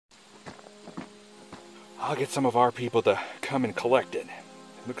I'll get some of our people to come and collect it.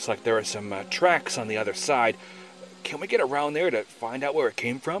 Looks like there are some tracks on the other side. Can we get around there to find out where it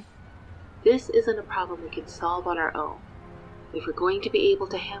came from? This isn't a problem we can solve on our own. If we're going to be able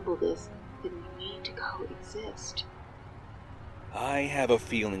to handle this, then we need to coexist. I have a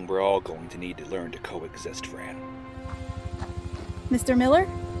feeling we're all going to need to learn to coexist, Fran. Mr. Miller?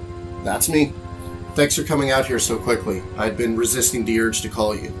 That's me. Thanks for coming out here so quickly. I'd been resisting the urge to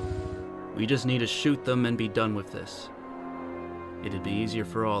call you. We just need to shoot them and be done with this. It'd be easier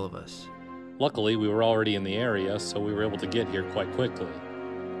for all of us. Luckily, we were already in the area, so we were able to get here quite quickly.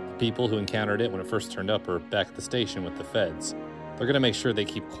 The people who encountered it when it first turned up are back at the station with the feds. They're gonna make sure they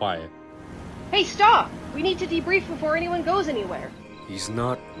keep quiet. Hey, stop! We need to debrief before anyone goes anywhere. He's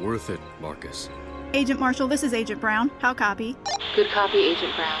not worth it, Marcus. Agent Marshall, this is Agent Brown. How copy? Good copy,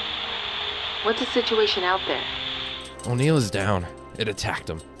 Agent Brown. What's the situation out there? O'Neill is down. It attacked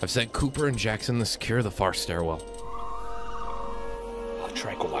him. I've sent Cooper and Jackson to secure the far stairwell. I'll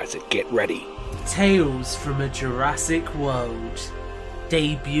tranquilize it. Get ready. Tales from a Jurassic World.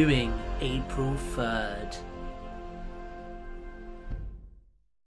 Debuting April 3rd.